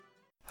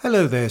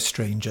Hello there,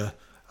 stranger.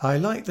 I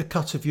like the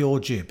cut of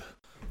your jib.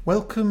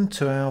 Welcome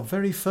to our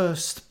very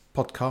first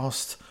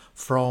podcast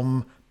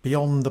from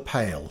Beyond the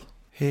Pale,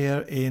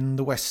 here in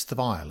the west of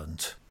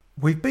Ireland.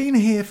 We've been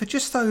here for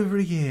just over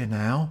a year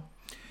now.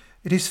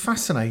 It is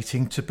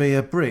fascinating to be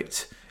a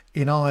Brit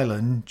in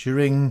Ireland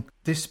during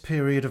this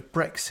period of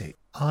Brexit.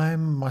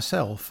 I'm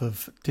myself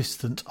of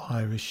distant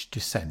Irish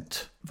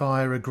descent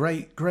via a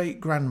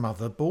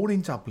great-great-grandmother born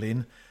in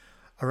Dublin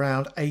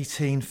around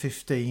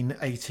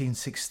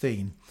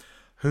 1816,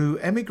 who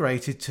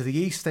emigrated to the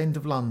East End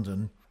of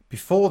London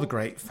before the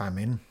Great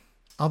Famine.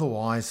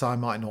 Otherwise, I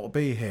might not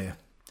be here.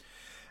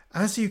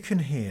 As you can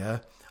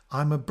hear,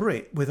 I'm a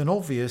Brit with an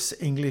obvious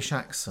English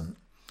accent,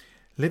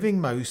 living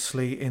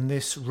mostly in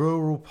this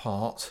rural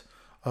part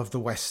of the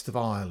west of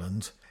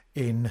Ireland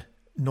in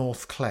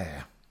North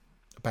Clare,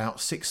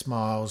 about 6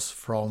 miles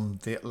from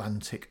the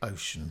Atlantic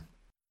Ocean.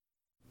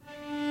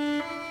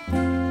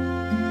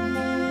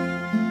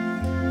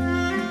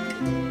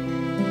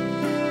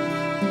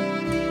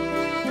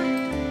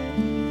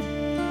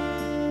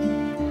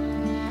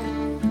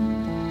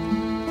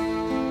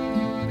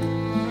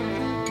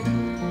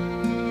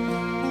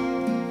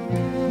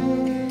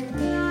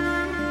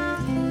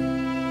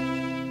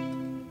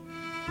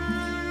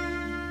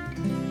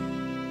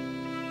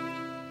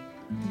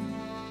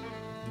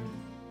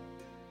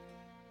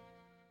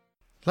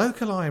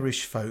 Local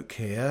Irish folk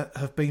here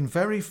have been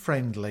very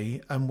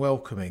friendly and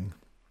welcoming,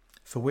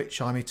 for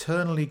which I'm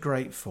eternally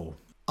grateful.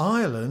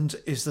 Ireland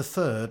is the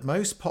third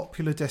most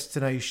popular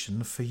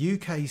destination for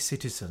UK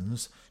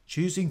citizens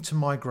choosing to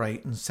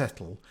migrate and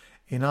settle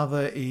in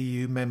other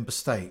EU member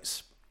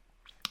states.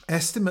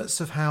 Estimates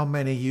of how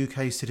many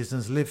UK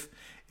citizens live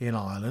in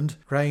Ireland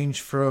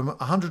range from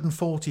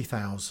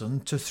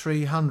 140,000 to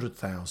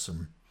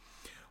 300,000,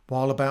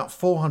 while about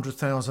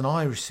 400,000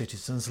 Irish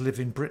citizens live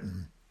in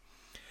Britain.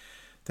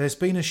 There's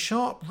been a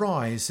sharp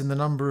rise in the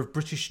number of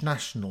British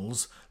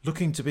nationals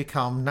looking to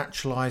become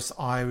naturalised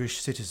Irish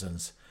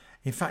citizens.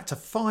 In fact, a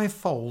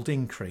 5-fold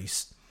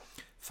increase.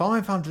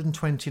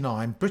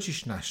 529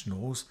 British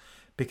nationals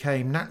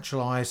became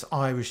naturalised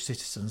Irish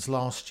citizens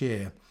last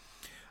year,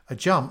 a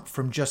jump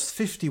from just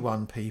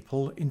 51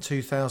 people in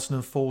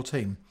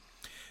 2014.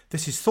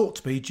 This is thought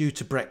to be due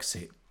to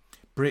Brexit,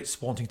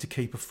 Brits wanting to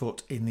keep a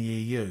foot in the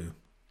EU.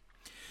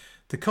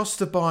 The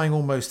cost of buying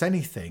almost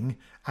anything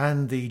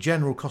and the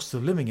general cost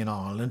of living in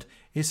Ireland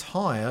is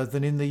higher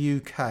than in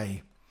the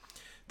UK.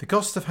 The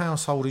cost of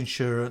household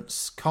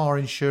insurance, car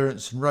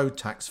insurance and road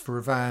tax for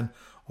a van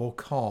or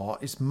car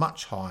is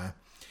much higher.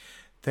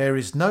 There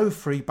is no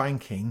free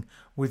banking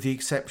with the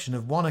exception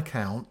of one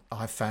account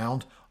I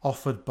found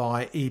offered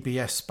by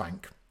EBS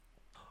Bank.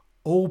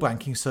 All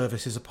banking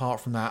services apart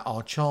from that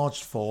are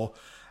charged for,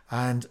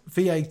 and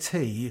VAT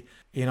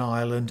in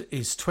Ireland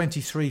is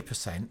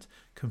 23%,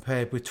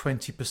 compared with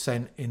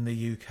 20% in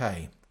the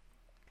UK.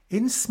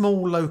 In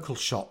small local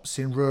shops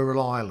in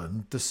rural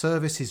Ireland, the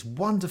service is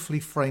wonderfully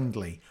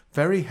friendly,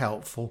 very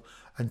helpful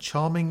and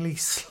charmingly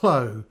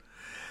slow.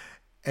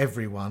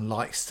 Everyone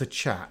likes to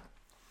chat.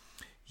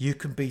 You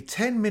can be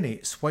 10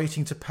 minutes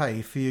waiting to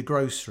pay for your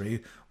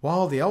grocery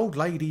while the old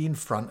lady in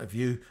front of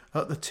you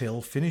at the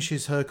till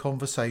finishes her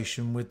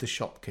conversation with the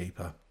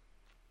shopkeeper.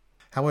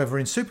 However,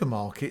 in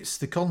supermarkets,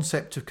 the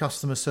concept of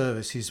customer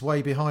service is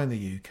way behind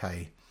the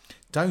UK.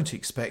 Don't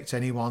expect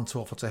anyone to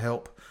offer to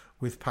help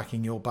with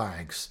packing your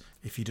bags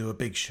if you do a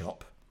big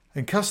shop.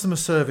 And customer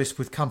service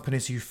with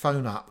companies you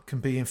phone up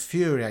can be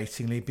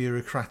infuriatingly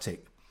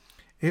bureaucratic.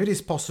 If it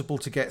is possible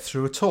to get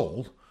through at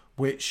all,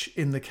 which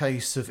in the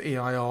case of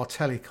EIR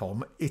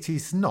Telecom, it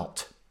is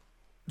not.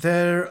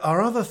 There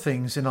are other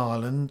things in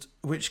Ireland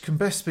which can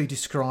best be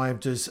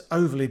described as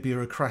overly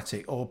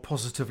bureaucratic or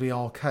positively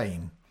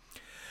arcane,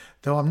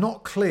 though I'm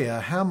not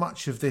clear how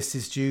much of this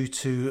is due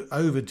to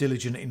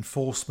over-diligent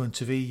enforcement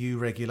of EU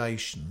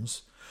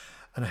regulations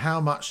and how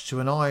much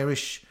to an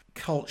Irish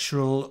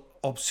cultural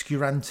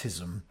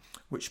obscurantism,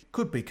 which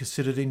could be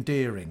considered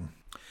endearing.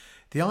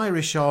 The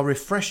Irish are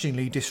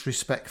refreshingly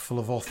disrespectful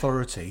of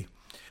authority,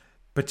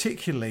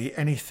 particularly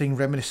anything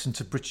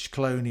reminiscent of British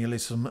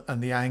colonialism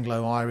and the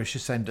Anglo-Irish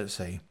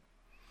ascendancy.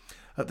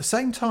 At the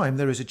same time,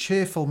 there is a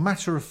cheerful,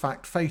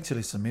 matter-of-fact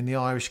fatalism in the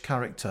Irish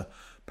character,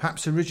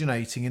 perhaps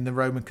originating in the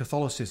Roman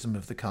Catholicism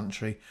of the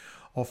country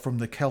or from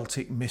the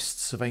Celtic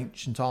mists of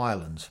ancient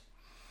Ireland.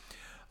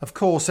 Of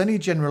course, any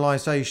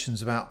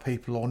generalisations about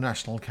people or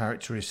national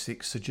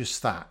characteristics are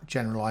just that,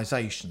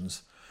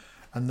 generalisations,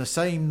 and the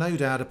same no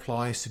doubt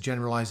applies to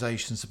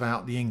generalisations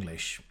about the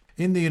English.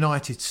 In the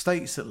United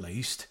States at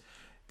least,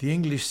 the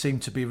English seem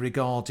to be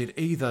regarded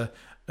either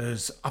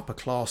as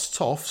upper-class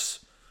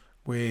toffs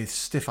with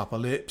stiff upper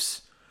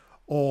lips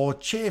or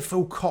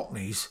cheerful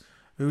cockneys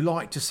who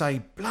like to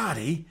say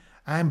bloody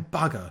and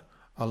bugger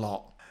a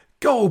lot.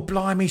 God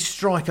blimey,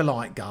 strike a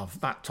light, gov,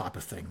 that type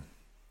of thing.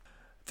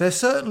 There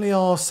certainly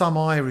are some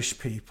Irish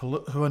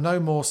people who are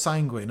no more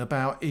sanguine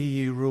about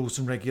EU rules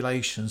and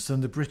regulations than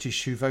the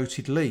British who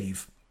voted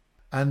leave,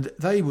 and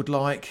they would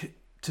like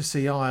to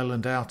see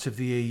Ireland out of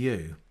the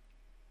EU.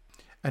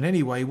 And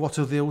anyway, what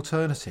are the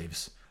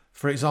alternatives?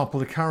 For example,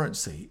 the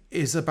currency.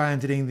 Is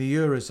abandoning the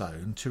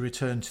Eurozone to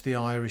return to the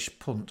Irish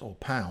punt or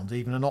pound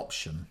even an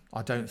option?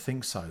 I don't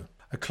think so.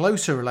 A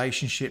closer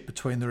relationship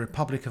between the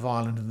Republic of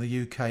Ireland and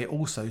the UK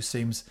also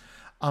seems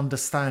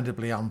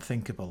understandably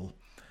unthinkable,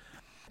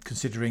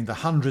 considering the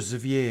hundreds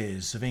of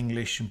years of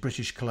English and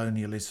British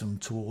colonialism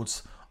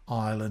towards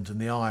Ireland and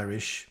the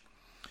Irish,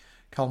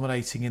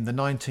 culminating in the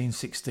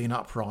 1916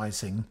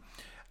 uprising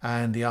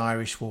and the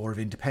Irish War of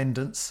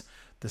Independence,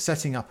 the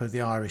setting up of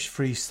the Irish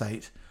Free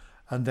State,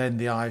 and then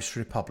the Irish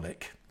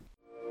Republic.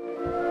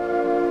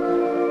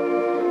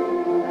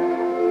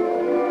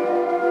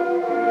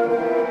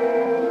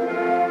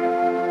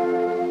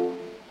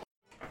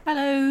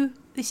 Hello,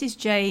 this is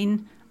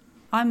Jane.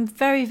 I'm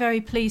very,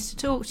 very pleased to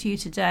talk to you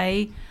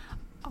today.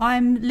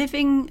 I'm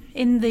living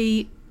in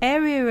the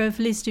area of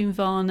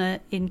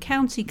Lisdoonvarna in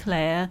County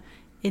Clare,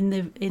 in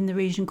the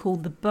region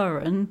called the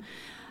Burren.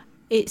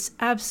 It's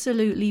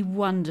absolutely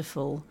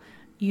wonderful.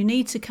 You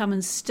need to come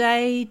and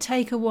stay,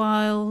 take a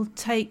while,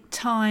 take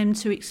time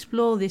to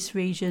explore this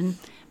region,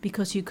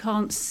 because you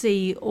can't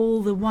see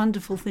all the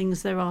wonderful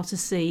things there are to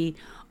see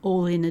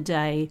all in a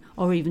day,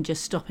 or even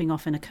just stopping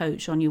off in a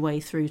coach on your way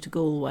through to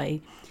Galway.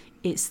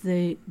 It's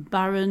the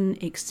Burren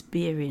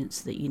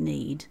experience that you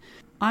need.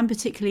 I'm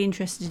particularly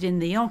interested in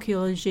the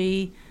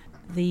archaeology,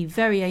 the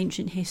very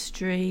ancient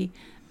history,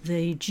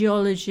 the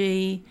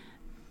geology,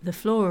 the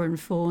flora and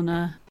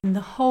fauna, and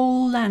the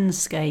whole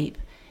landscape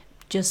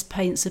just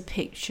paints a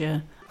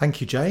picture.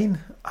 Thank you, Jane,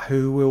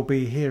 who we'll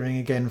be hearing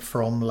again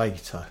from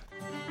later.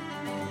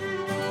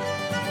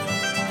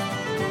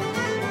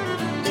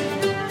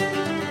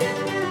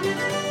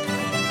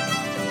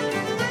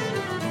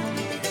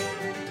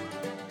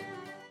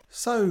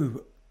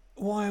 So,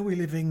 why are we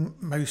living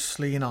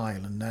mostly in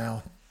Ireland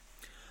now?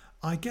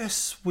 I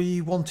guess we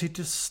wanted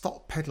to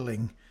stop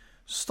pedalling,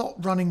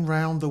 stop running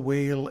round the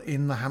wheel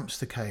in the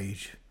hamster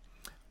cage.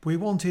 We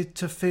wanted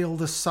to feel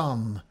the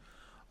sun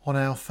on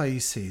our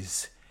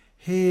faces,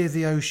 hear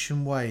the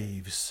ocean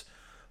waves,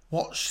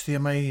 watch the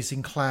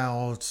amazing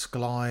clouds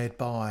glide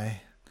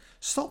by.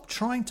 Stop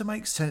trying to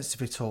make sense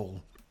of it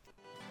all.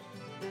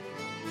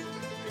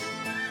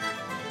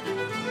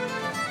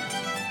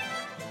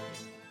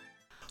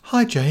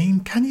 Hi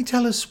Jane, can you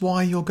tell us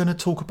why you're going to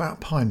talk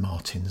about pine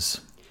martens?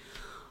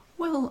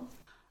 Well,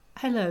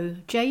 hello,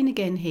 Jane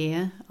again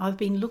here. I've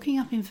been looking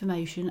up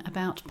information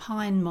about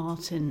pine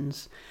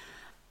martens,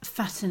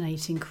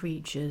 fascinating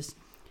creatures.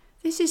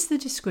 This is the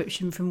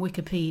description from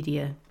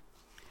Wikipedia.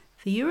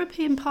 The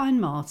European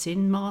pine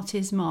marten,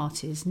 Martes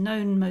martes,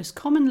 known most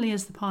commonly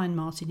as the pine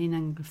marten in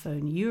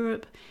Anglophone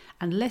Europe,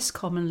 and less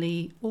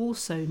commonly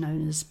also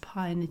known as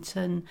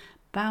Pineton,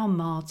 bow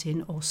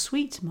marten or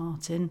sweet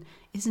marten,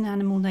 is an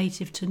animal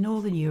native to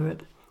Northern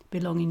Europe,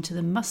 belonging to the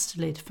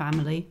mustelid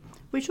family,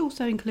 which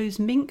also includes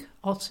mink,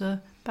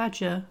 otter,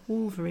 badger,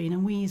 wolverine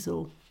and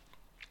weasel.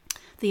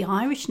 The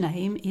Irish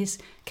name is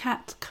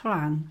cat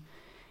clan.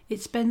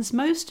 It spends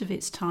most of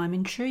its time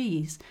in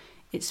trees.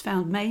 It's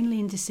found mainly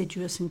in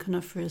deciduous and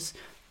coniferous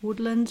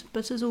woodland,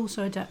 but has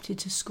also adapted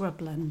to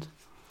scrubland.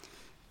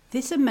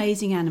 This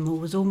amazing animal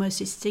was almost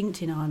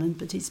extinct in Ireland,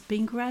 but it's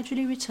been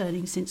gradually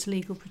returning since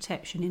legal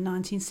protection in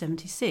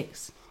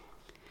 1976.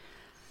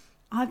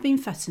 I've been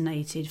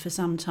fascinated for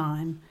some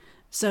time,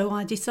 so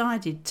I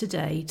decided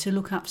today to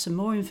look up some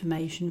more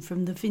information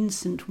from the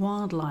Vincent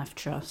Wildlife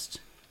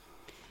Trust.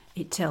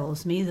 It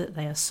tells me that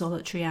they are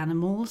solitary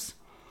animals,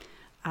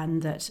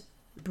 and that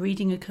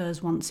breeding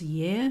occurs once a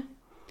year,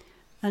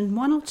 and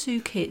 1 or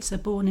 2 kits are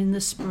born in the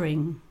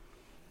spring.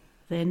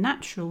 Their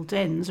natural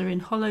dens are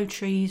in hollow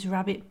trees,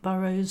 rabbit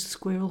burrows,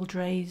 squirrel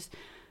drays,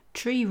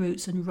 tree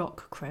roots and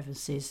rock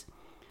crevices,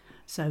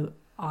 so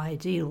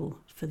ideal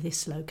for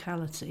this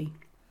locality.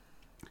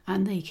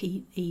 And they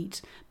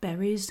eat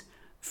berries,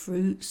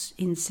 fruits,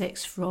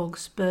 insects,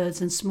 frogs,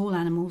 birds and small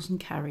animals and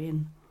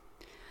carrion.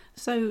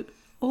 So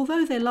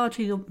although they're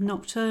largely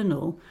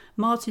nocturnal,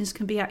 martens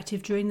can be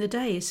active during the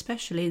day,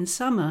 especially in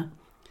summer.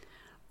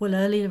 Well,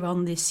 earlier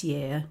on this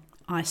year,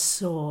 I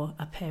saw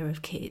a pair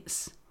of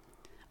kits.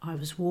 I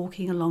was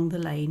walking along the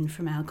lane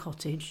from our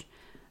cottage,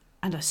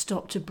 and I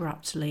stopped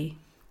abruptly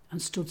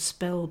and stood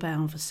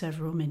spellbound for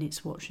several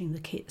minutes watching the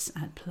kits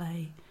at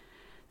play.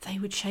 They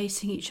were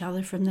chasing each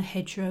other from the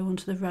hedgerow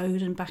onto the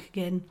road and back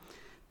again.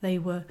 They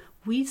were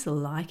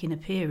weasel-like in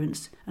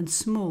appearance and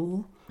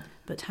small,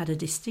 but had a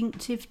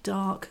distinctive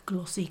dark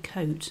glossy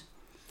coat,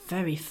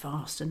 very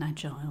fast and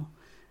agile.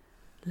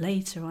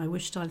 Later I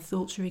wished I'd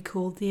thought to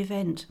record the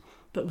event,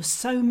 but was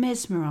so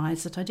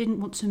mesmerised that I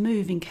didn't want to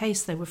move in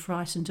case they were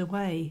frightened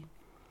away.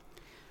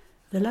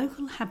 The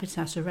local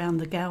habitat around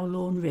the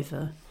Gowlawn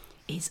River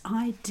is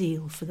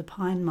ideal for the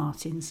pine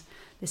martens.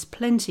 There's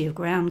plenty of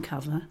ground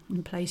cover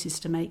and places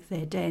to make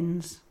their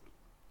dens.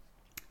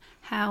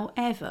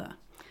 However,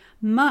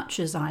 much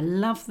as I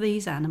love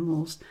these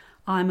animals,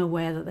 I'm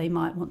aware that they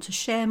might want to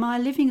share my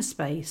living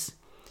space.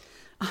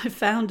 I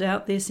found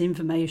out this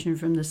information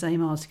from the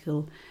same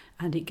article,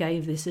 and it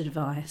gave this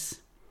advice.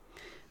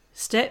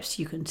 Steps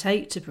you can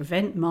take to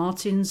prevent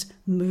martens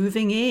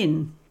moving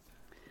in.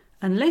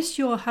 Unless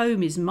your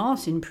home is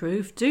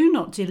martin-proof, do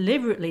not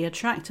deliberately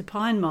attract a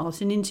pine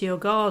martin into your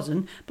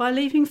garden by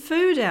leaving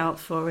food out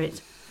for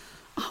it.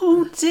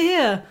 Oh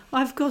dear,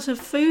 I've got a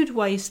food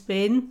waste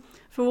bin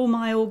for all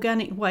my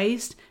organic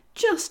waste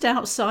just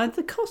outside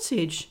the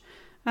cottage.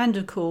 And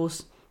of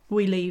course,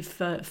 we leave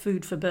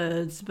food for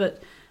birds,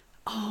 but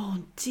oh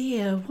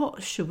dear,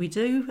 what should we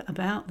do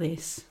about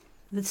this?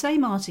 The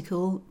same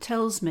article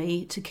tells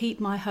me to keep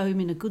my home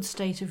in a good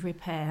state of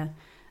repair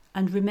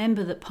and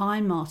remember that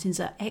pine martins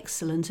are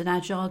excellent and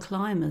agile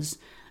climbers,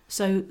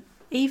 so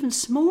even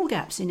small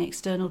gaps in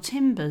external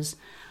timbers,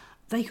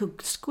 they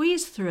could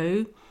squeeze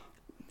through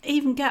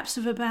even gaps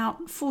of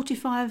about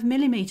 45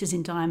 millimetres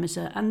in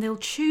diameter, and they'll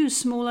choose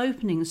small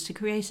openings to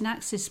create an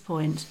access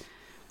point.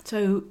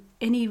 So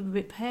any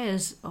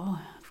repairs,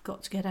 I've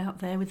got to get out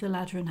there with the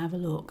ladder and have a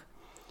look.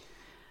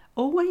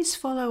 Always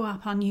follow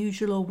up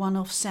unusual or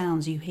one-off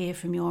sounds you hear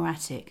from your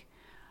attic.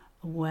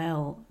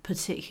 Well,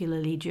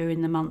 particularly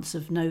during the months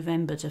of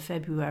November to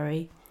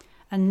February.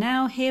 And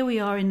now here we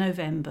are in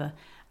November,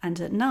 and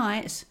at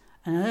night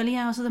and early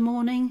hours of the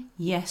morning,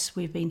 yes,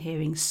 we've been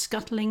hearing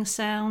scuttling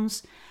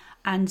sounds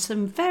and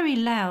some very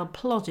loud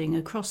plodding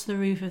across the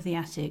roof of the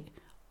attic.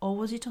 Or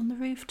was it on the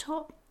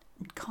rooftop?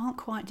 Can't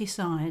quite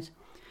decide.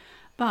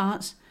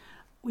 But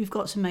we've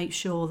got to make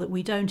sure that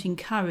we don't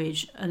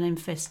encourage an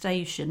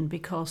infestation,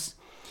 because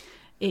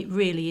it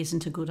really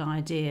isn't a good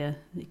idea.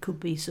 It could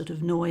be sort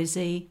of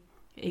noisy.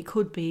 It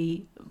could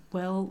be,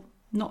 well,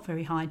 not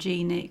very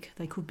hygienic.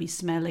 They could be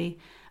smelly.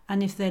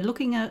 And if they're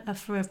looking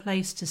for a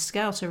place to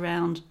scout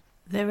around,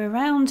 they're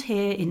around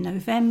here in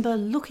November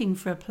looking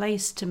for a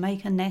place to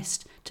make a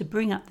nest to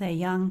bring up their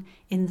young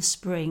in the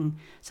spring.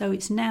 So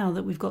it's now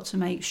that we've got to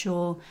make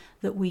sure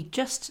that we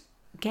just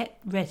get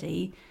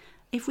ready.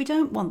 If we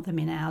don't want them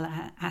in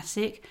our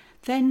attic,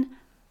 then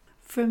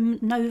from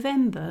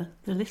November,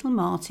 the little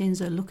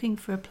martins are looking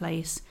for a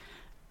place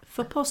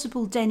for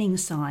possible denning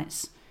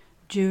sites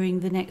during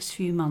the next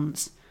few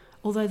months,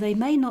 although they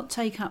may not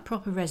take up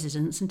proper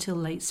residence until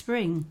late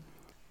spring.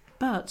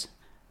 But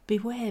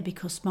beware,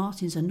 because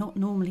martins are not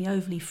normally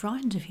overly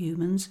frightened of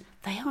humans.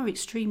 They are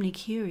extremely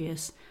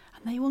curious,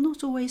 and they will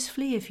not always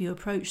flee if you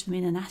approach them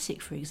in an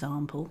attic, for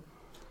example.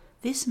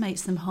 This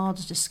makes them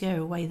harder to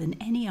scare away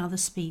than any other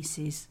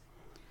species.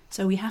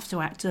 So we have to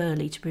act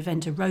early to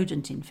prevent a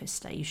rodent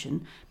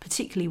infestation,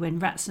 particularly when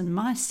rats and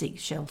mice seek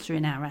shelter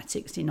in our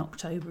attics in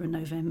October and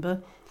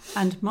November,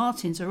 and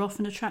martins are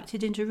often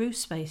attracted into roof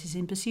spaces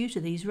in pursuit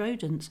of these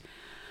rodents.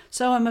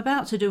 So I'm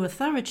about to do a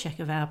thorough check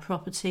of our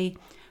property,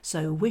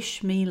 so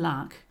wish me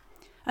luck.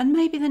 And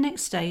maybe the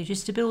next stage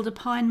is to build a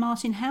pine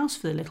martin house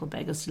for the little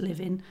beggars to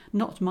live in,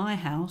 not my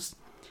house.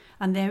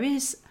 And I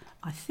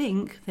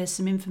think there's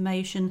some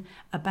information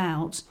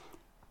about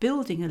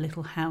building a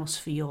little house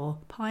for your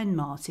pine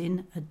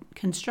martin,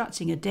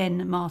 constructing a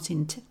den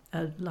martin,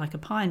 like a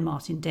pine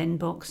martin den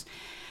box,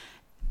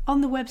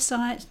 on the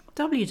website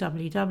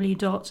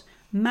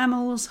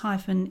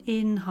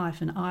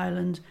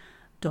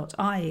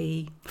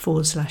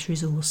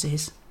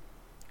www.mammals-in-ireland.ie/resources.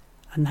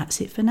 And that's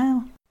it for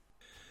now.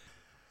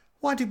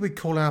 Why did we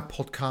call our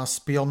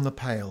podcasts Beyond the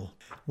Pale?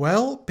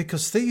 Well,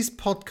 because these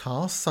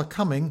podcasts are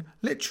coming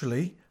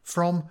literally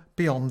from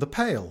beyond the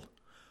Pale,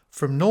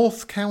 from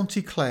North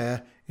County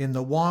Clare in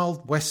the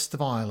wild west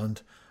of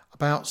Ireland,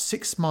 about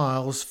 6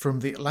 miles from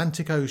the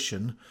Atlantic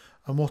Ocean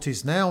and what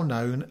is now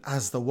known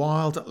as the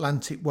Wild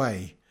Atlantic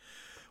Way,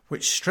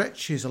 which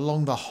stretches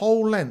along the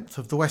whole length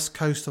of the west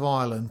coast of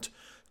Ireland,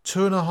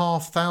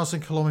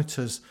 2,500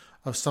 kilometres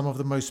of some of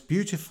the most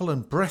beautiful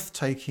and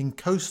breathtaking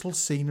coastal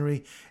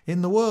scenery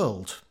in the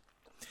world.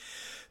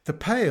 The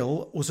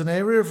Pale was an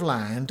area of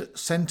land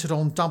centred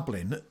on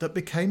Dublin that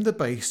became the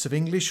base of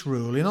English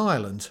rule in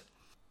Ireland.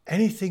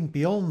 Anything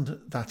beyond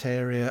that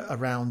area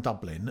around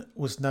Dublin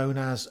was known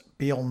as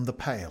beyond the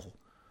Pale.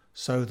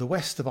 So the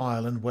west of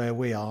Ireland, where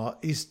we are,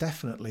 is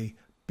definitely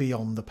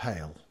beyond the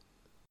Pale.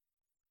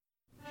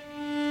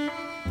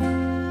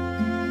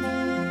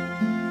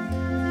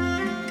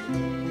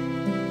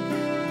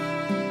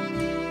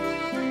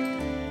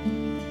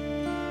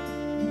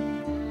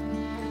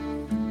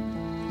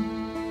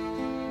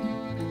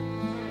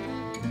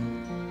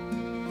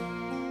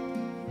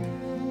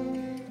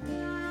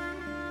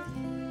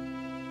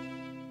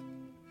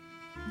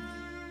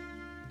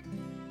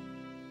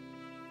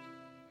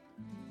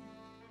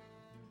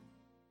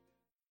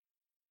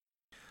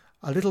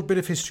 A little bit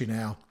of history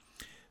now.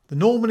 The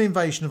Norman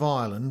invasion of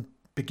Ireland,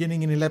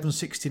 beginning in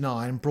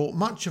 1169, brought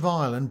much of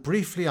Ireland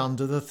briefly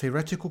under the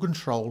theoretical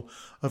control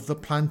of the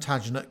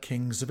Plantagenet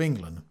kings of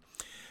England.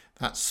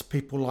 That's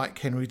people like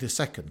Henry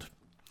II.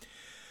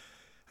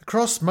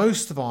 Across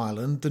most of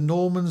Ireland, the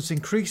Normans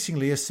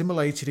increasingly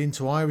assimilated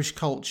into Irish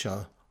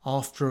culture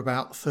after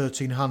about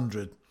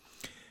 1300.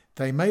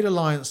 They made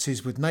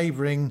alliances with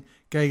neighbouring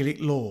Gaelic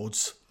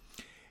lords.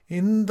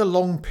 In the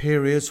long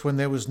periods when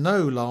there was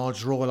no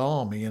large royal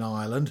army in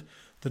Ireland,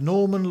 the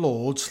Norman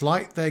lords,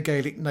 like their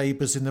Gaelic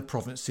neighbours in the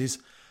provinces,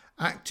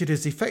 acted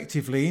as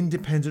effectively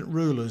independent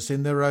rulers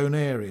in their own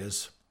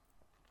areas.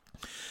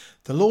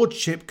 The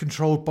lordship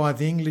controlled by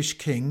the English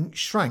king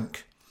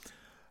shrank,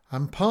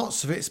 and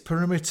parts of its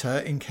perimeter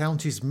in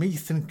counties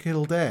Meath and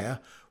Kildare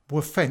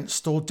were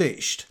fenced or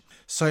ditched,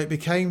 so it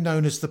became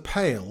known as the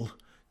Pale,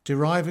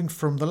 deriving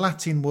from the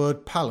Latin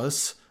word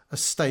palus, a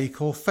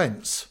stake or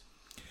fence.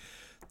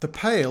 The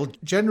Pale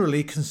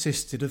generally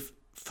consisted of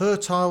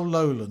fertile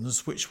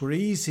lowlands which were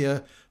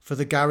easier for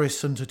the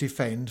garrison to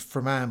defend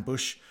from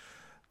ambush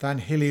than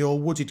hilly or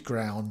wooded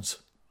grounds.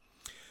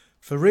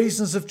 For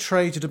reasons of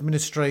trade and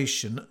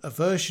administration, a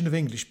version of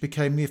English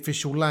became the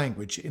official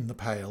language in the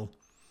Pale.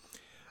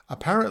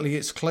 Apparently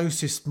its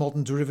closest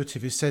modern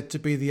derivative is said to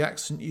be the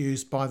accent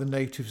used by the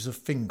natives of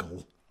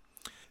Fingal.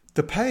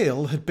 The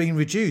Pale had been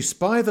reduced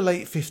by the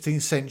late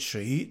 15th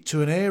century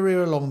to an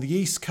area along the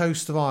east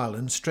coast of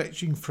Ireland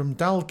stretching from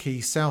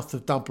Dalkey south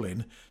of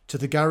Dublin to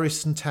the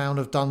garrison town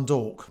of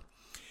Dundalk.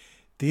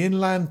 The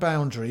inland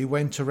boundary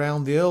went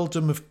around the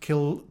earldom of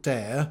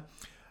Kildare,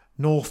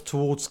 north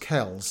towards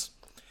Kells.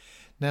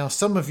 Now,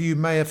 some of you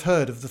may have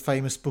heard of the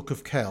famous Book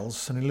of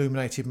Kells, an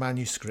illuminated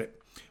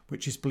manuscript,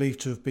 which is believed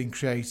to have been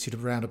created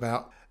around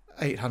about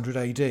 800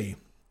 AD.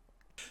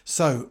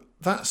 So,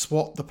 that's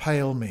what the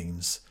Pale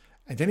means,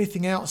 and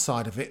anything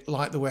outside of it,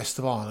 like the west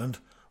of Ireland,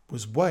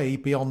 was way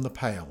beyond the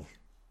Pale.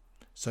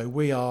 So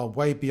we are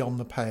way beyond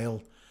the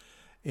Pale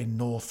in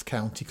North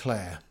County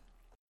Clare.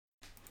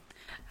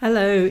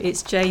 Hello,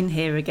 it's Jane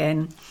here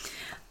again.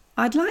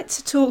 I'd like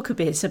to talk a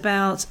bit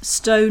about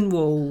stone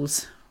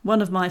walls,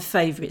 one of my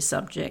favourite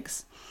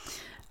subjects.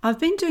 I've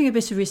been doing a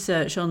bit of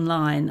research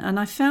online and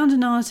I found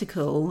an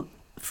article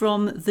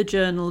from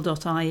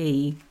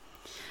thejournal.ie,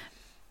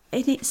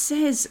 and it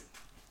says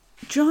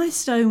dry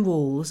stone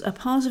walls are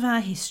part of our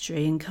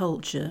history and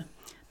culture,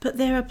 but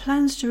there are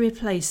plans to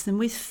replace them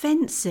with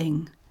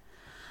fencing.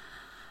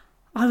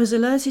 I was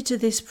alerted to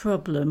this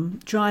problem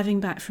driving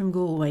back from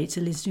Galway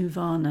to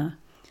Lisdoonvarna.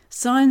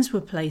 Signs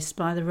were placed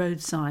by the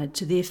roadside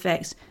to the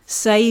effect,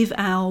 "Save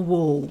our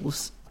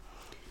walls."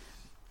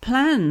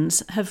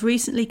 Plans have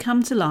recently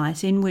come to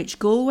light in which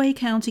Galway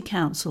County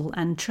Council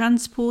and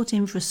Transport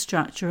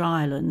Infrastructure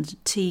Ireland,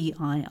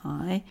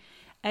 TII,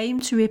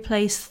 aim to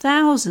replace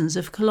thousands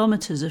of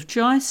kilometres of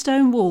dry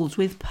stone walls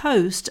with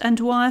post and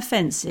wire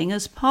fencing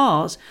as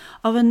part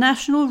of a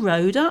national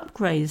road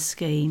upgrade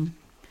scheme.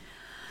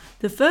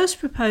 The first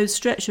proposed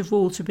stretch of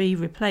wall to be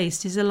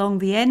replaced is along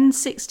the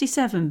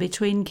N67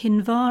 between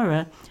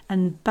Kinvara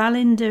and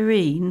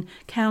Ballinderreen,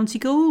 County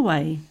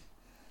Galway.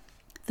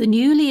 The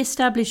newly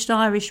established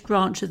Irish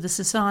branch of the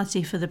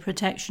Society for the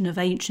Protection of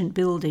Ancient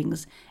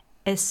Buildings,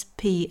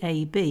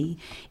 SPAB,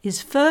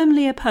 is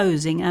firmly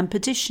opposing and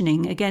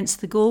petitioning against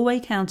the Galway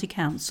County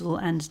Council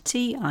and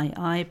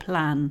TII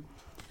plan.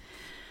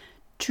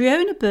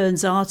 Triona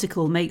Byrne's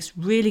article makes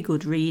really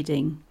good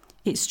reading.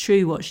 It's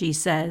true what she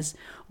says.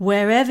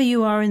 Wherever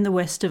you are in the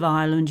west of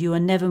Ireland, you are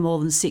never more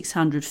than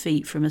 600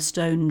 feet from a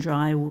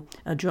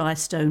dry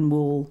stone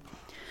wall.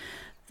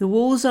 The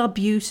walls are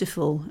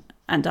beautiful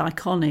and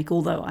iconic,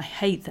 although I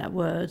hate that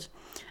word,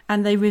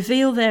 and they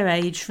reveal their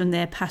age from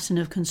their pattern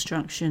of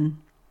construction.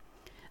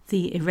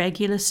 The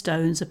irregular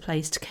stones are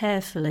placed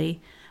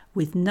carefully,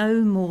 with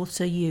no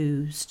mortar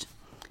used.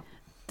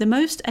 The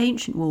most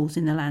ancient walls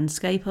in the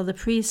landscape are the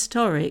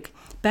prehistoric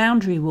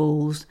boundary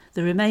walls,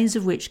 the remains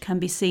of which can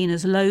be seen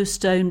as low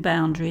stone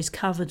boundaries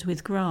covered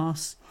with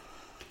grass.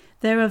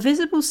 There are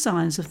visible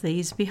signs of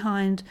these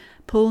behind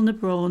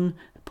Pulnabrawn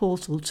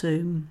Portal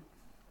Tomb.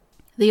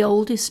 The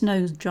oldest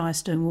known dry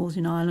stone walls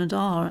in Ireland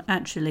are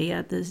actually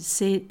at the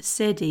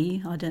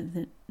Cedi, I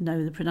don't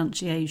know the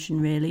pronunciation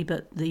really,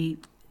 but the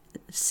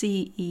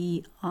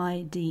Ceide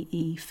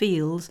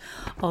fields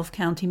of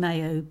County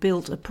Mayo,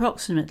 built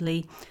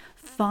approximately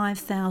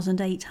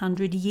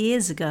 5,800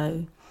 years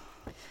ago.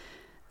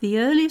 The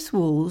earliest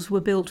walls were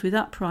built with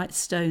upright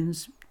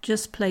stones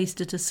just placed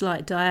at a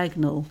slight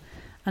diagonal,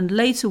 and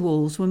later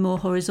walls were more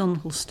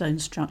horizontal stone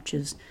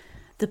structures.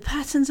 The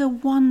patterns are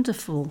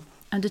wonderful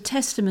and a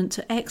testament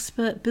to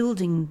expert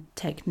building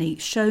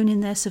techniques shown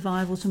in their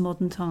survival to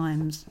modern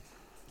times.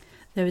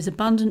 There is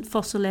abundant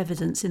fossil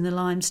evidence in the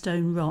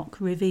limestone rock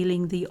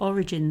revealing the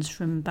origins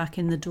from back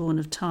in the dawn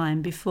of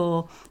time,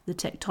 before the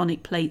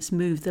tectonic plates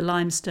moved the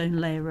limestone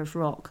layer of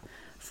rock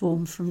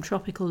formed from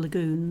tropical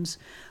lagoons,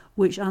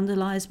 which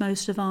underlies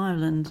most of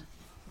Ireland.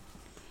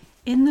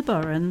 In the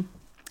Burren,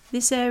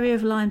 this area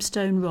of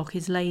limestone rock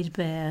is laid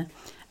bare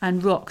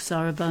and rocks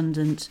are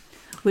abundant,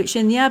 which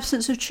in the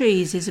absence of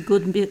trees is a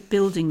good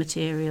building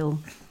material.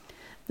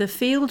 The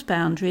field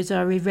boundaries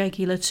are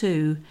irregular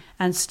too,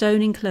 and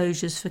stone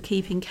enclosures for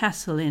keeping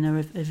cattle in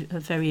are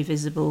very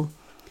visible.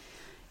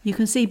 You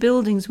can see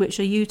buildings which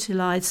have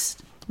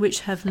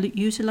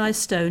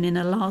utilised stone in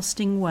a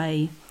lasting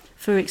way.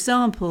 For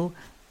example,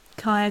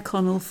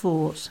 Caerconnell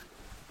Fort.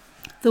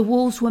 The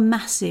walls were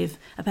massive,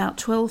 about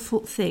 12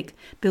 foot thick,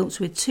 built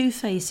with two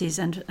faces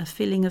and a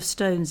filling of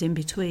stones in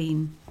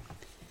between.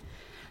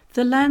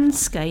 The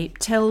landscape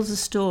tells a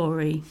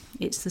story.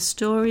 It's the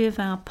story of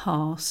our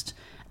past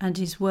and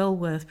is well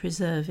worth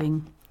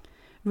preserving.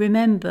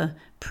 Remember,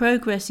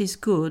 progress is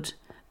good,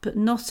 but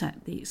not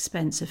at the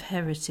expense of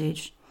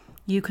heritage.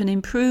 You can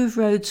improve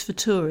roads for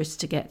tourists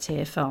to get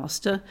here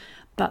faster,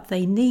 but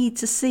they need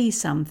to see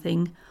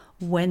something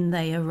when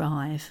they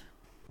arrive.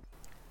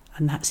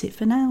 And that's it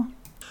for now.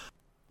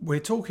 We're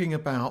talking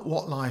about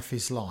what life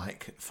is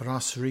like for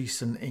us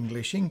recent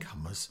English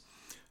incomers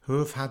who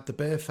have had the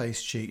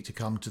barefaced cheek to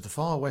come to the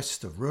far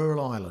west of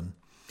rural Ireland.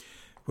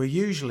 We're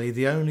usually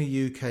the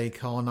only UK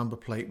car number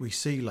plate we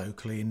see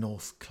locally in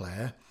North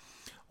Clare,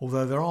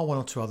 although there are one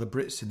or two other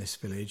Brits in this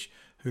village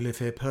who live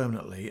here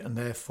permanently and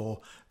therefore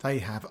they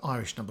have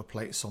Irish number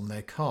plates on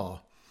their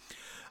car.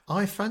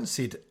 I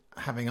fancied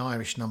having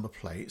Irish number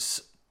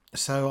plates,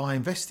 so I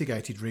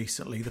investigated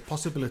recently the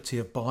possibility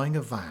of buying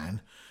a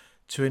van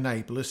to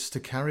enable us to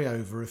carry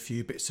over a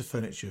few bits of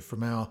furniture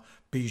from our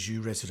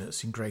Bijou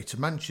residence in Greater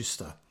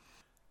Manchester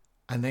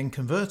and then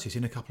convert it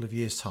in a couple of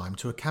years' time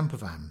to a camper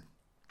van.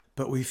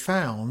 But we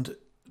found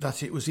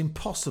that it was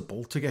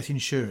impossible to get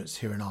insurance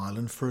here in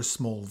Ireland for a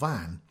small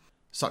van,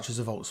 such as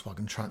a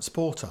Volkswagen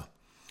Transporter.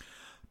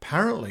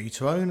 Apparently,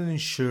 to own and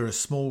insure a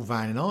small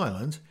van in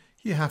Ireland,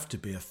 you have to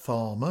be a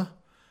farmer,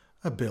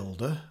 a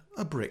builder,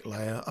 a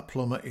bricklayer, a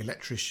plumber,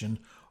 electrician,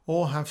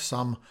 or have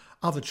some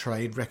other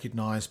trade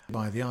recognised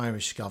by the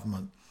Irish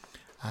government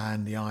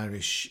and the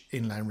Irish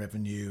Inland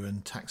Revenue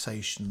and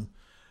Taxation.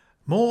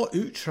 More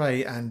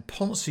outre and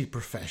poncy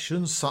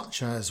professions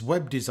such as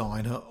web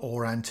designer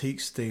or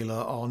antiques dealer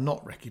are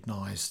not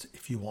recognised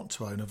if you want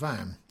to own a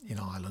van in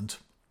Ireland.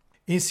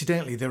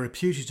 Incidentally, there are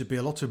reputed to be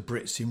a lot of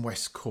Brits in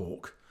West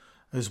Cork,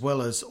 as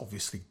well as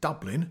obviously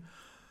Dublin.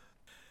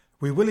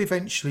 We will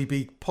eventually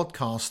be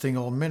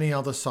podcasting on many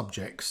other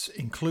subjects,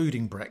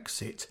 including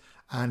Brexit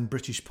and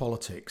British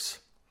politics.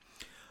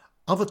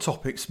 Other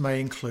topics may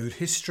include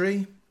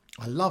history.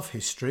 I love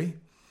history.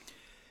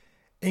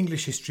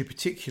 English history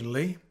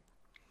particularly.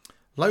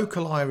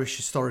 Local Irish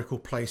historical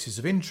places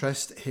of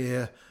interest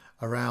here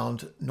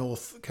around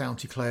North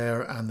County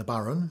Clare and the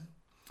Burren,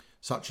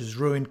 such as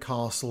ruined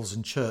castles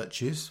and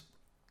churches.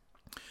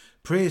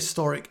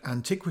 Prehistoric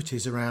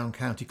antiquities around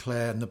County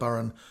Clare and the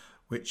Burren,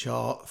 which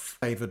are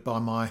favoured by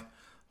my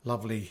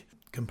lovely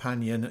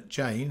companion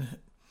Jane,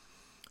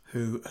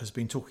 who has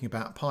been talking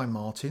about pine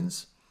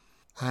martens,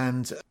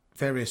 and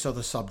various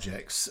other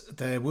subjects.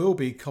 There will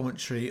be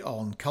commentary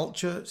on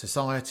culture,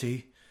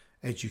 society,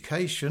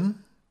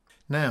 education.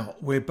 Now,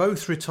 we're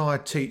both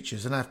retired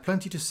teachers and have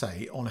plenty to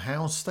say on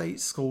how state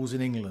schools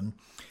in England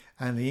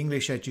and the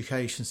English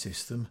education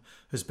system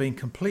has been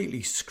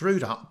completely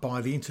screwed up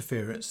by the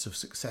interference of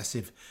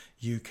successive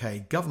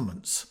UK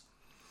governments.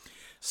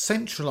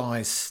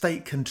 Centralised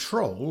state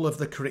control of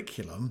the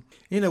curriculum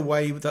in a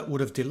way that would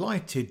have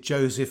delighted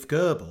Joseph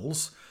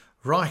Goebbels,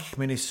 Reich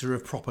Minister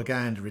of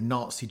Propaganda in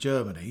Nazi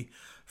Germany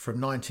from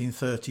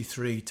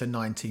 1933 to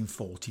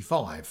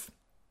 1945.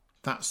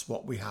 That's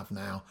what we have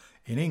now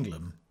in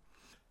England.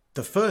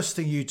 The first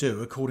thing you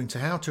do, according to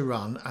How to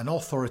Run an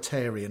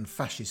Authoritarian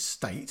Fascist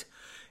State,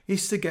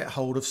 is to get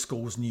hold of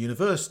schools and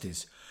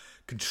universities,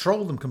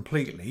 control them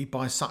completely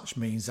by such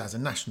means as a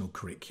national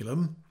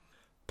curriculum,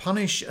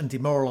 punish and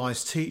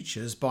demoralise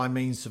teachers by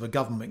means of a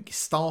government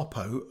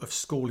Gestapo of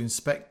school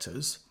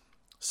inspectors,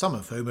 some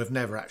of whom have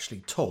never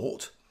actually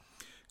taught,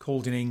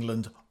 called in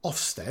England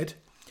Ofsted,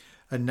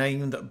 a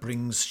name that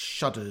brings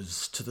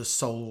shudders to the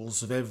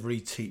souls of every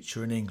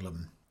teacher in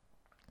England.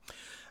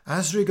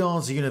 As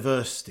regards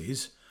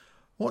universities,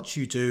 what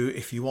you do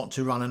if you want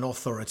to run an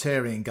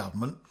authoritarian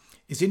government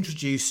is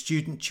introduce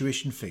student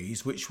tuition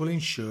fees which will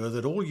ensure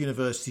that all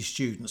university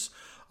students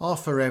are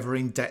forever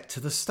in debt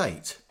to the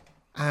state.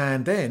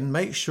 And then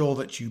make sure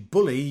that you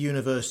bully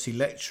university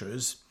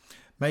lecturers,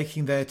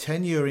 making their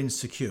tenure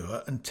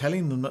insecure and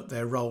telling them that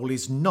their role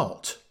is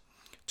not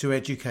to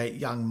educate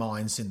young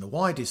minds in the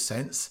widest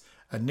sense,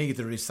 and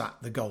neither is that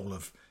the goal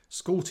of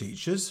school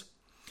teachers,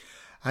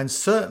 and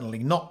certainly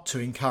not to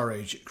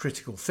encourage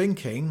critical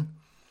thinking,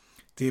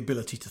 the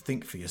ability to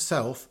think for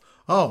yourself.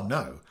 Oh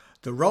no,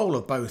 the role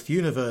of both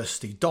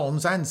university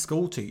dons and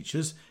school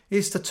teachers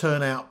is to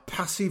turn out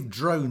passive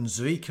drones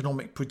of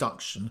economic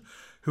production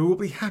who will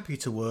be happy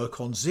to work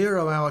on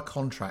 0-hour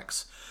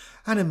contracts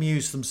and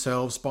amuse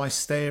themselves by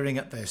staring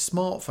at their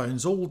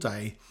smartphones all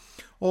day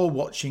or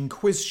watching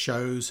quiz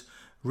shows,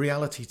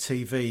 reality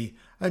TV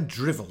and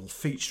drivel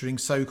featuring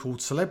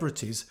so-called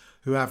celebrities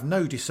who have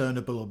no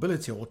discernible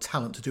ability or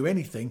talent to do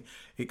anything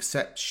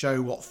except show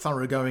what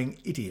thoroughgoing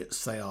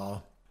idiots they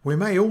are. We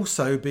may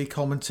also be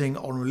commenting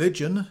on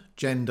religion,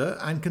 gender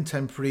and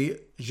contemporary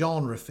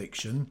genre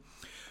fiction,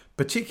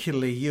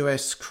 particularly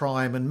US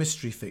crime and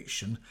mystery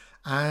fiction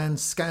and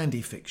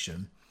Scandi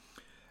fiction.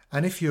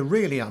 And if you're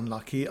really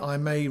unlucky, I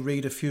may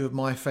read a few of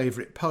my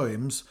favourite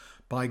poems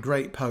by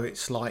great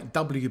poets like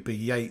W.B.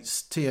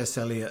 Yeats, T.S.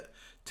 Eliot,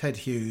 Ted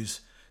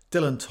Hughes,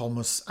 Dylan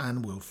Thomas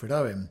and Wilfred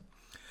Owen.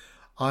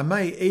 I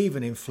may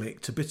even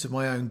inflict a bit of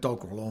my own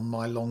doggerel on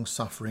my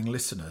long-suffering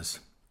listeners.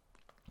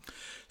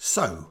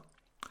 So,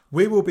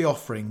 we will be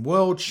offering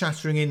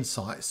world-shattering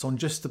insights on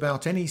just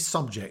about any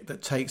subject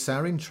that takes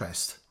our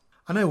interest.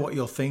 I know what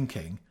you're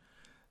thinking.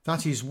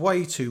 That is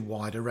way too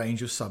wide a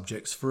range of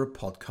subjects for a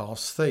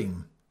podcast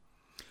theme.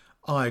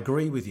 I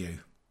agree with you.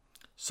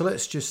 So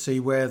let's just see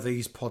where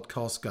these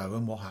podcasts go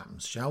and what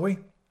happens, shall we?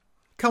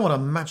 Come on a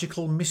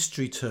magical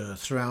mystery tour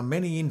through our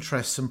many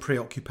interests and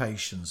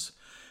preoccupations.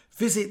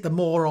 Visit the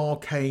more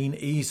arcane,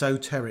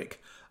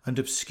 esoteric and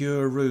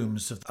obscure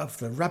rooms of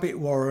the rabbit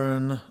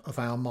warren of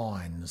our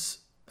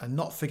minds. And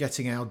not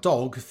forgetting our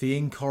dog, the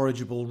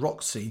incorrigible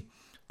Roxy,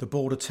 the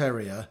Border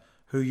Terrier,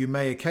 who you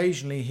may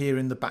occasionally hear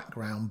in the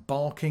background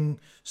barking,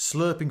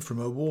 slurping from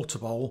her water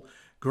bowl,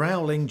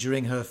 growling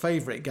during her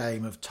favourite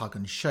game of tug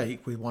and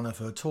shake with one of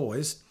her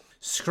toys,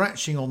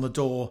 scratching on the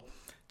door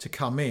to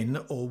come in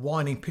or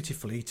whining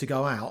pitifully to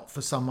go out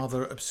for some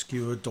other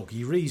obscure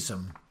doggy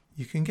reason.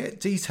 You can get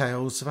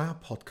details of our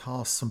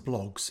podcasts and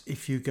blogs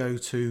if you go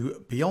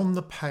to Beyond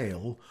the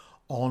Pale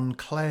on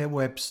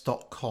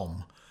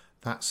clarewebs.com.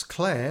 That's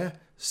Claire,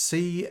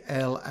 C-L-A-R-E,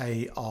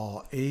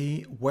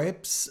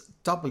 Webs,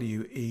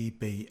 W-E-B-S.com.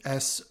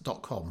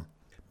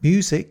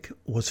 Music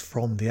was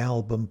from the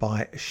album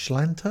by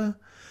Schlanter.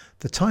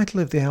 The title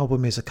of the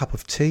album is A Cup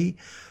of Tea.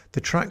 The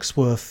tracks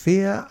were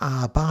Fear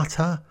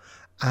Arbata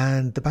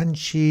and The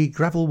Banshee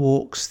Gravel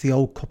Walks the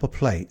Old Copper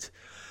Plate.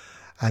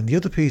 And the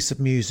other piece of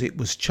music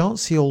was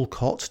Chauncey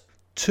Olcott,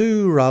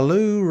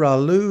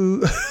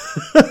 Too-ra-loo-ra-loo,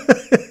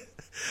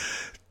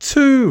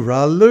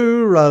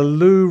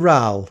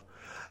 Too-ra-loo-ra-loo-ral,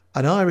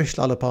 an Irish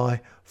lullaby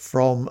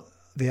from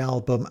the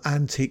album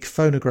Antique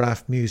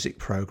Phonograph Music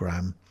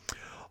Programme.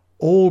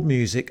 All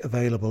music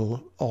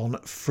available on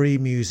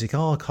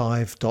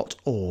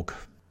freemusicarchive.org.